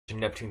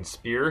Neptune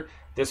Spear.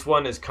 This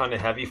one is kind of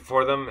heavy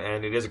for them,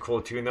 and it is a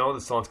cool tune though.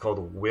 The song's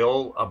called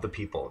Will of the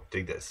People.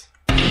 Dig this.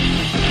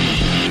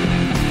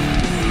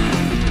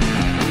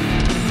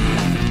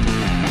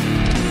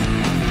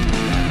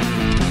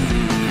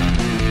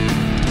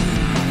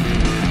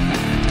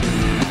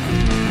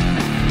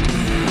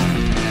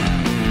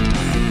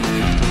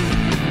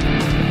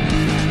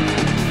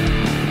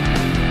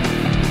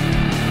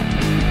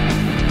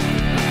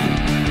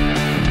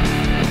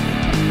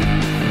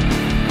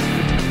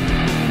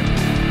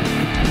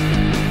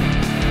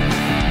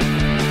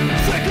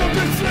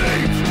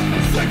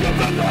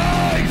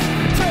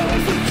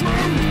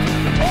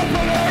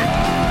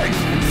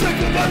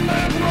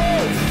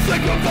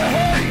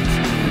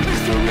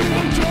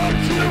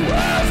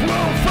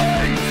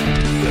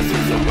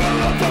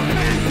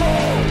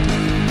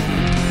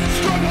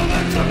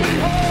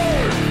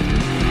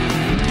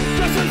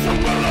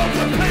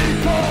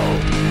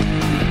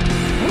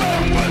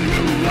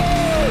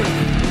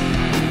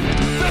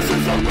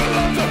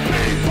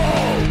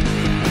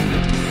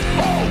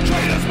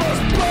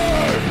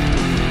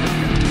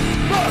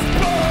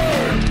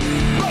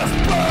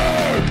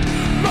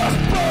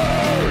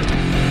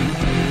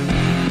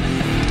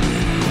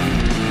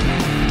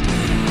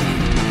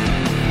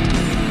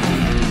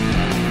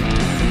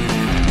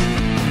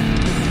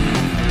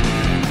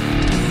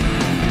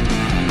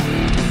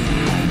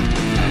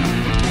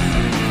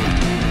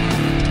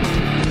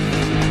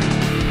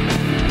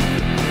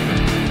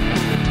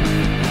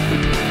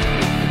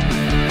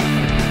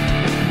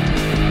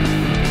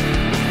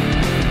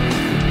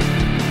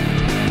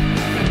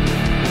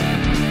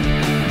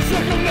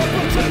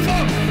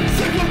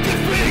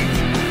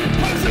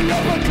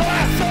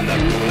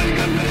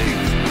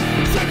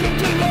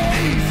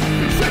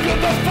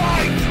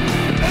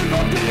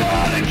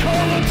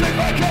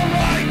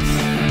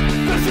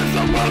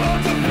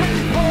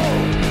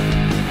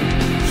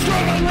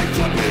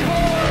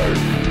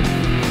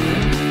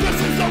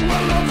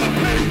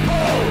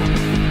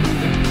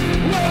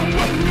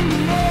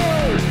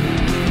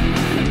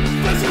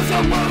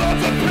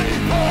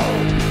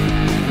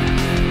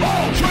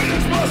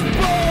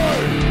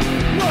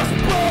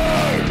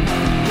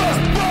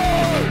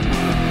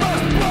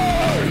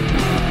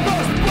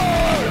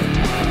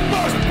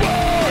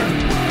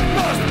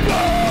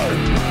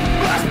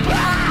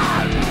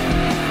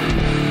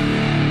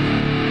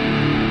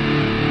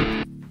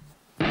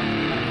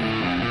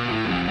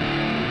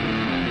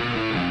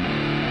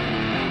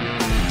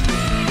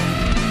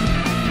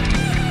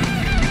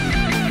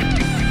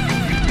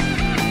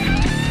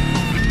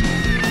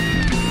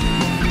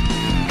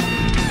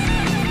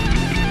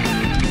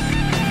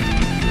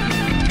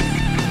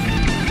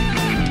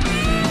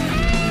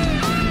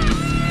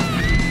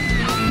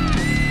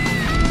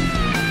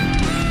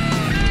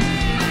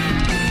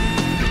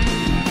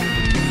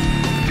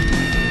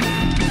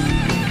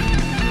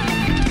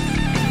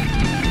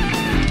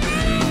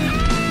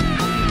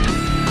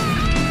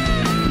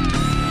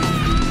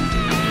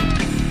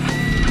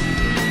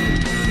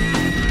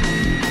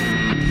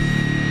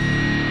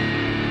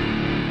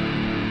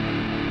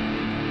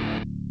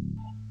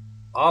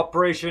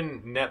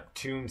 Operation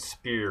Neptune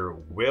Spear,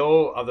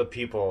 Will of the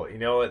People. You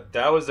know,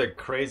 that was a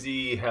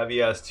crazy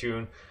heavy ass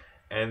tune,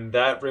 and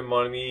that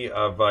reminded me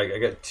of, like, I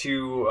got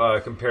two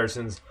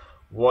comparisons.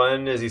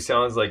 One is he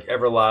sounds like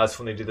Everlast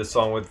when they did the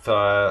song with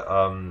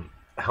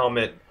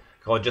Helmet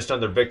called Just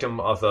Another Victim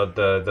of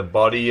the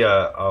body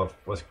of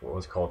what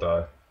was called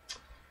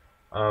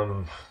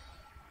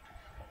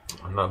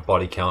not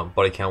Body Count.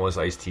 Body Count was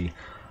Ice-T.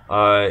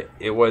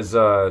 It was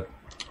what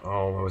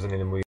was the name of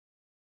the movie?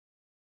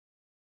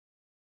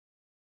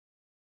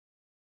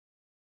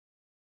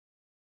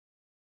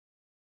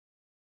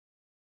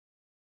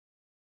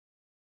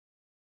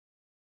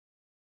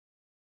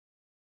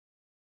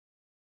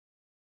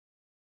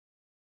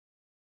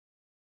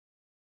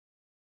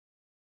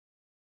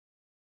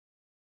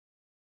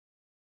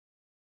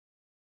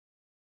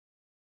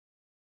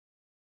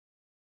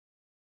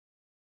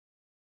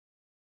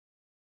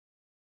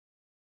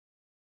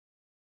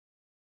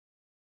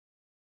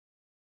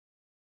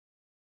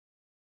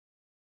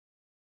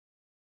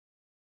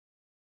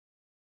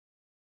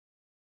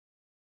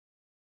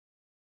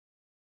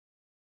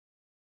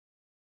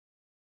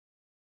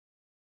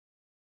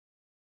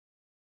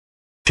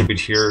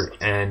 Tribute here,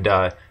 and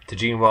to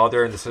Gene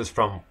Wilder, and this is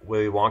from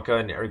Willy Wonka,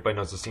 and everybody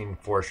knows the scene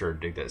for sure.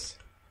 Dig this.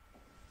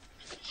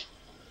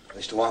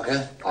 Mr.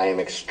 Wonka? I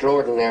am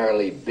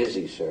extraordinarily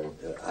busy, sir.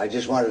 I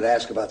just wanted to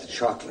ask about the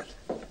chocolate.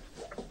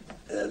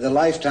 The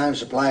lifetime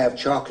supply of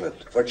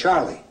chocolate for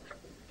Charlie.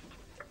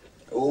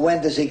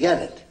 When does he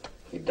get it?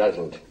 He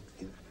doesn't.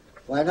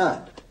 Why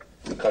not?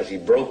 Because he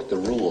broke the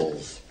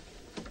rules.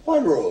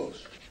 What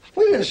rules?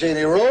 We didn't see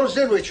any rules,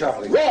 did we,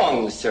 Charlie?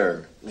 Wrong,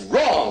 sir.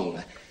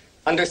 Wrong.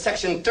 Under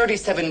Section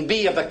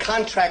 37B of the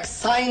contract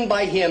signed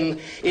by him,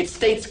 it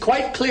states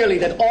quite clearly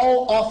that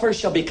all offers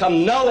shall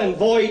become null and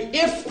void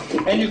if,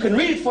 and you can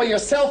read it for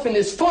yourself in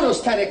this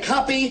photostatic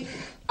copy,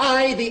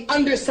 I, the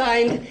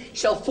undersigned,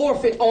 shall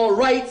forfeit all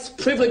rights,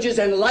 privileges,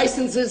 and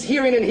licenses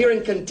herein and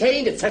herein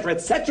contained, etc.,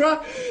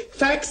 etc.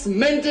 Fax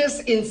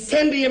mentis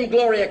incendium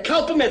gloria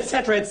culpum,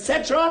 etc.,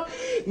 etc.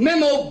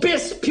 Memo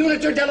bis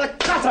punitor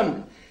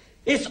delicatum.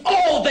 It's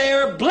all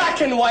there,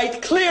 black and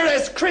white, clear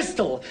as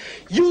crystal.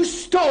 You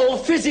stole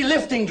fizzy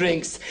lifting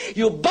drinks.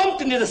 You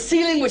bumped into the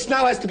ceiling, which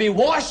now has to be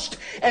washed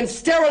and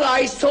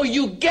sterilized, so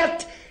you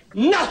get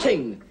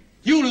nothing.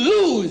 You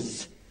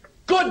lose.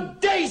 Good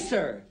day,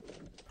 sir.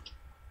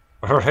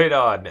 Right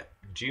on.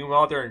 Gene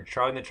Wilder and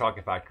Charlie and the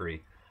Chocolate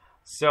Factory.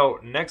 So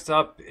next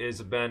up is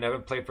a band I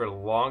haven't played for a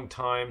long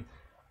time.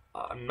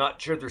 I'm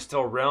not sure if they're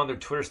still around. Their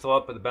Twitter's still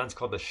up, but the band's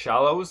called The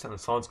Shallows, and the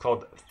song's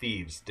called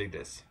Thieves. Dig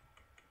this.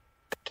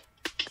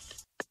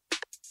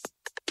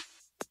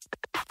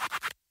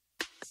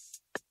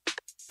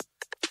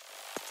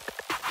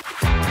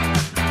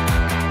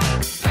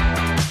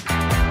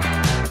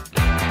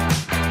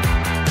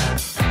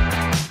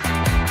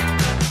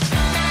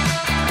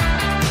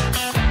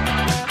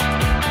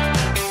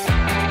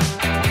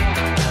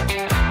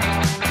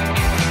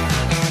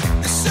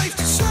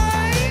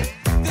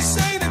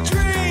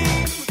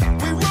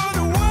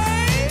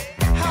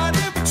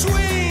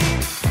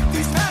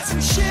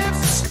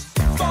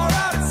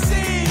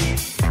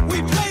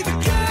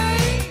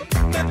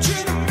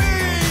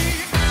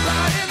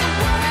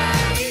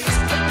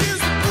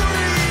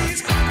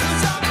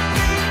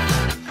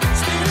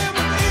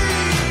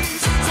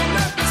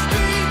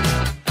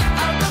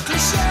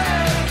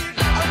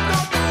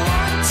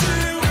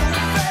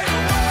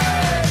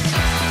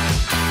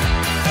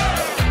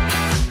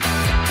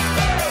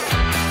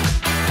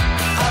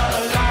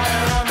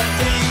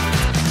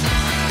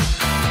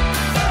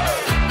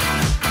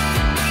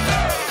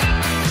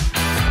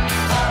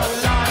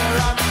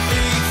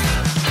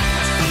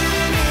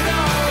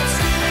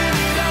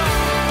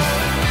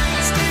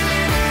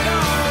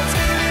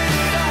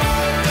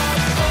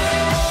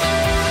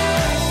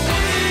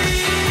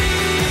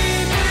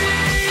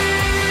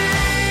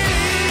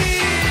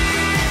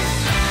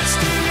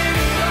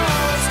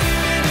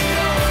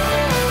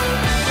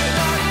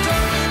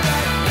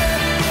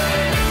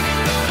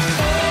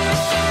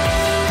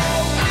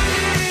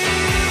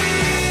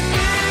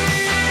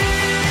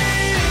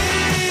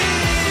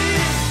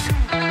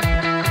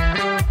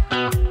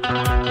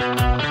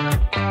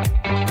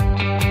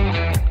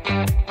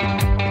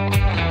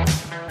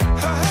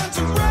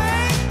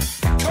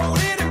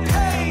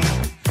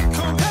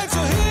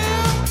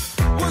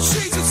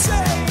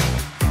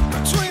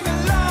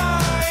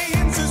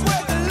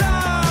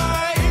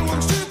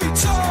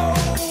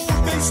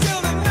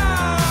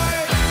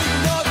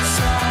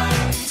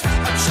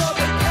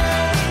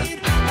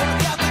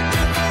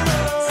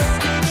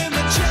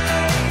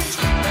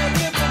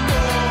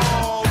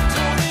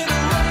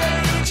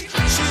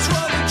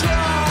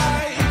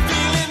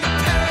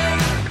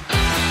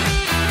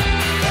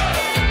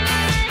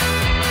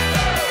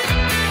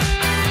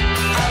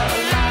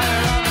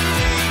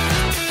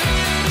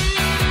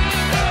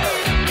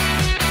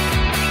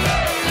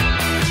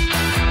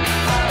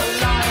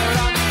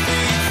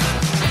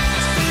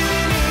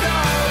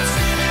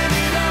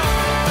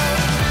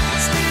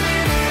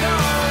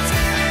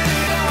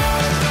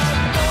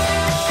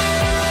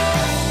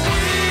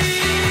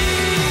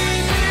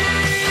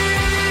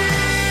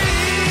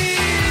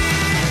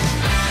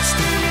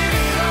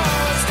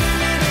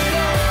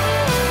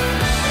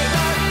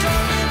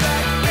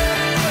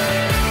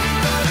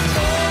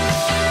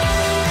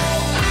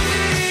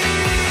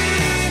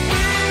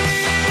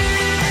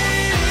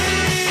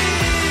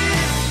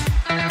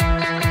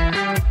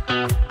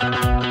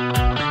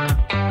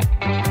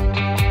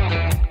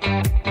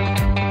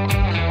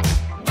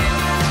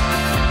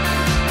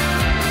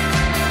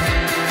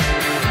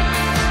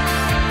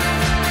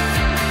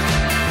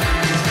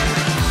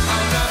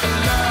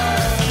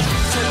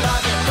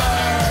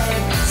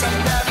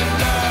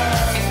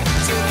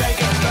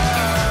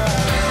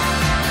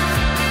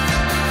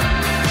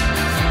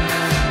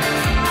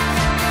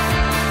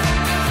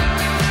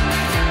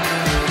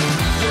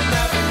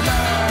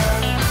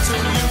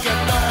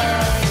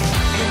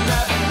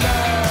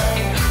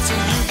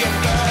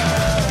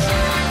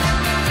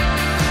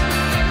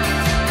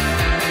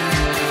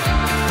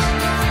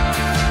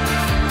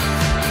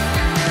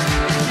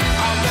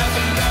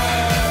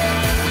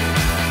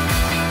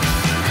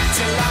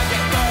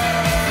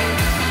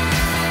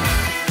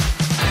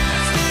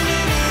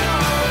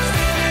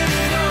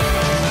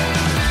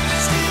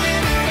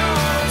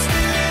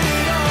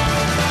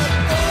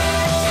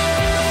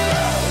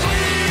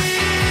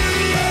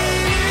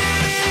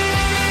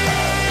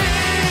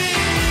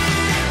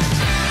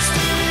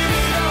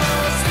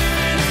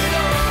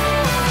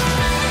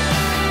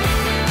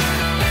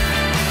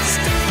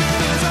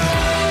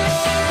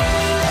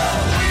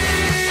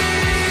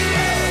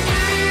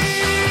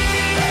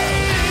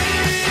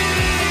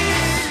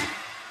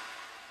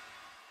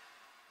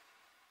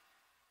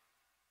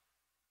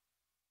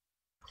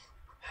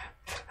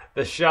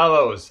 The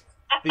Shallows,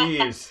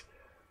 Thieves.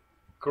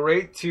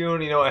 great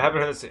tune. I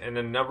haven't heard this in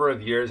a number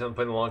of years. I haven't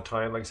played in a long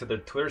time. Like I said, their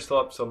Twitter's still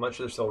up, so I'm not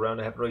sure they're still around.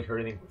 I haven't really heard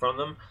anything from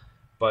them.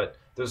 But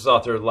this is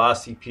off their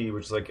last EP,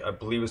 which I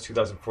believe was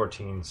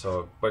 2014.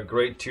 So, but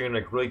great tune,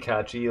 really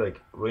catchy.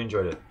 Really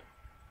enjoyed it.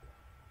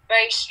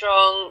 Very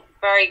strong,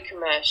 very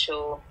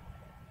commercial,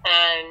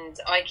 and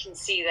I can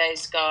see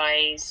those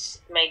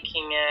guys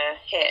making a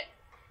hit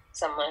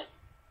somewhere.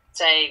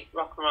 Say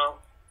rock and roll.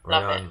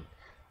 Love it.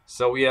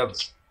 So we have a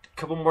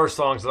couple more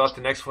songs left.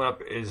 The next one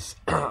up is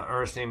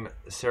artist named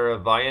Sarah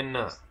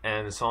Vian,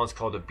 and the song is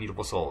called "A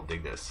Beautiful Soul."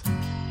 Dig this.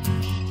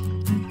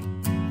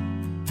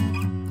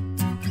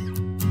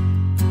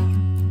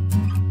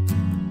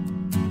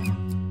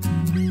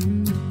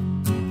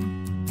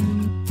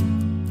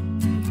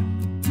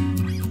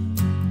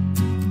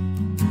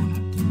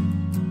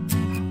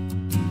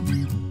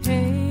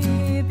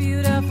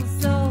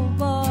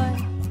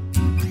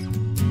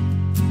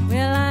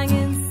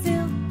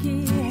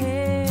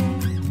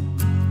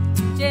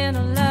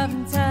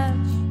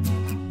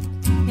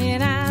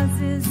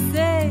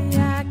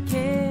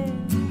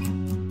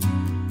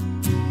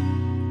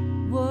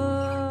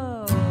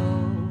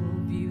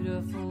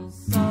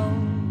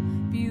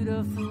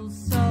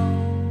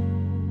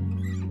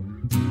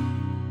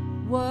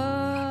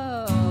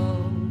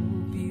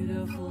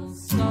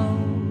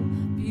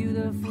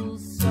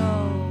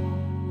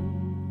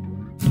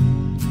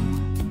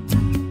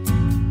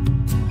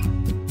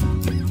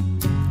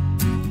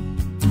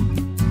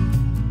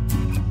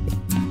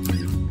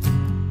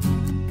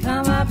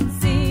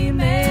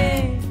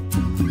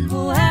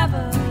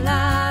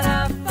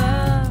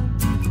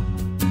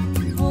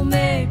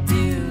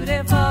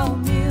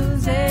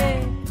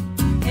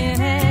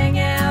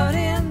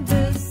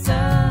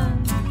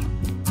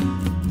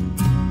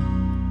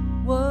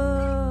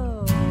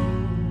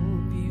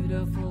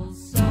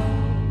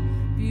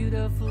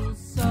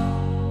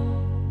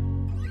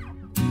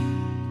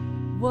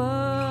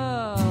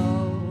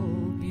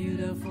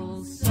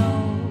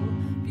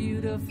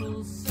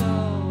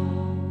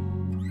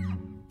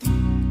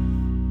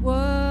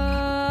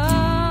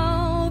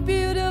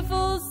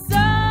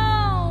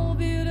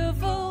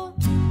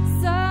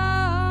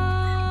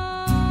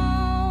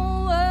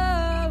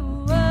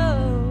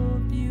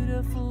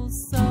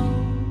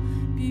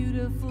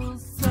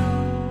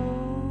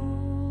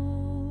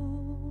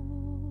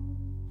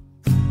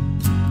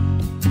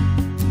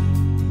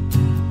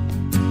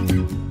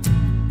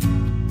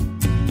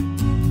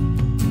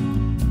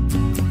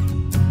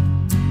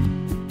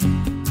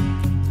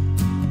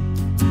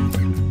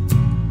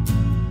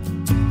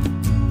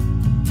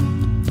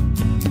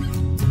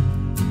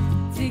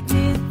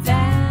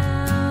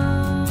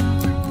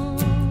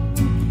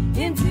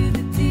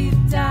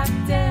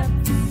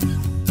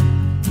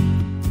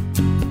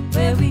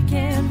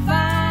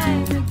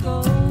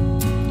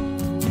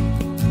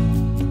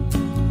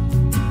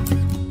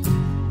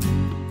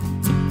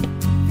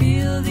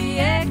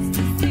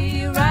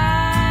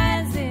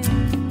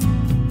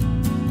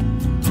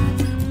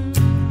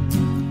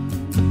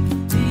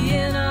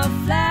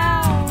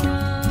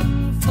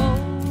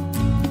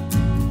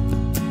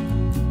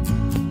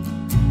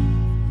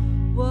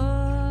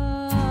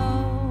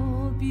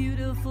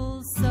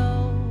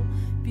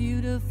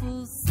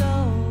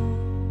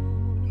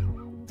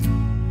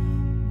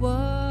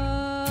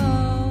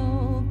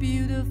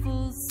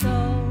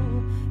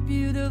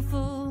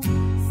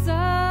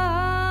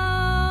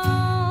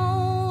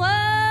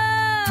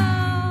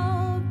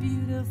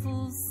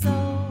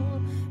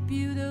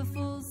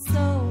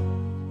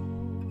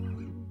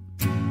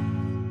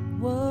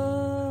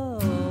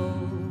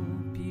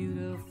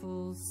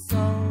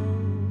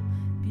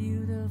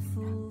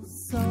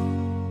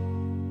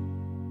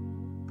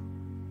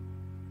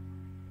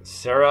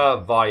 Sarah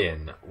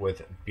Vian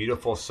with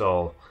 "Beautiful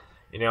Soul,"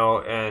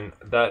 and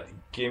that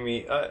gave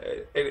me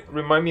it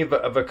reminded me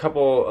of a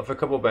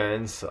couple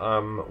bands.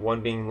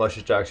 One being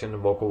Luscious Jackson,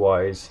 vocal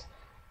wise,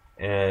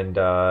 and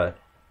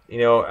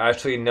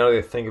actually now that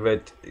I think of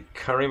it, it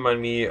kind of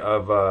remind me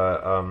of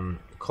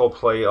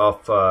Coldplay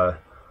off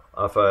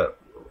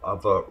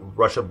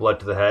Rush of Blood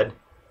to the Head.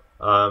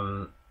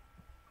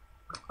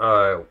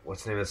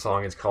 What's the name of the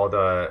song? It's called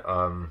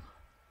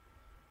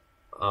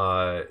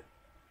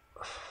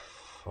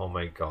oh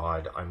my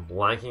god, I'm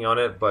blanking on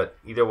it, but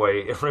either way,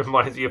 it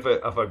reminds me of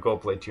a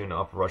Coldplay tune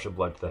off Rush of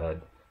Blood to the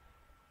Head.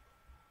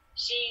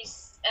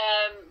 She's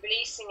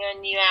releasing a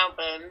new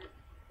album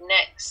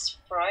next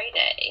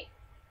Friday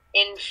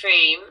in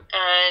Froome,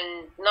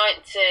 and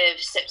 9th of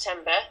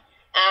September,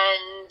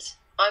 and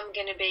I'm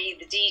going to be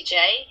the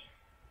DJ,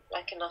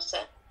 like an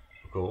otter.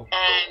 Cool.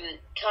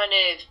 Kind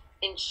of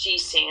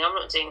introducing, I'm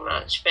not doing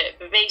much, but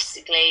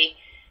basically,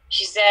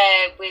 she's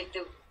there with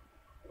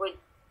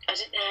I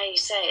don't know how you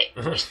say it,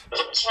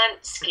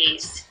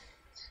 Chanskis.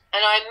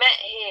 And I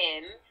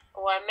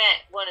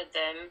met one of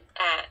them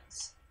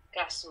at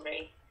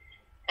Glastonbury,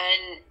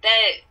 and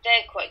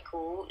they're quite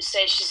cool. So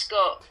she's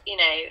got,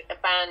 a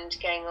band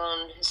going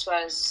on as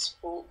well as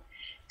sport.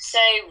 So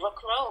rock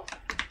and roll.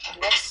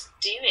 Let's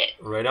do it.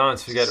 Right on.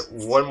 So we got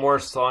one more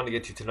song to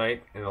get to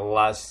tonight, and the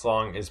last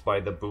song is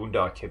by the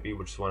Boondock Hippie,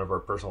 which is one of our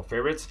personal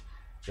favorites.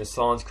 This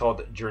song is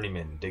called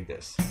Journeyman. Dig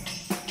this.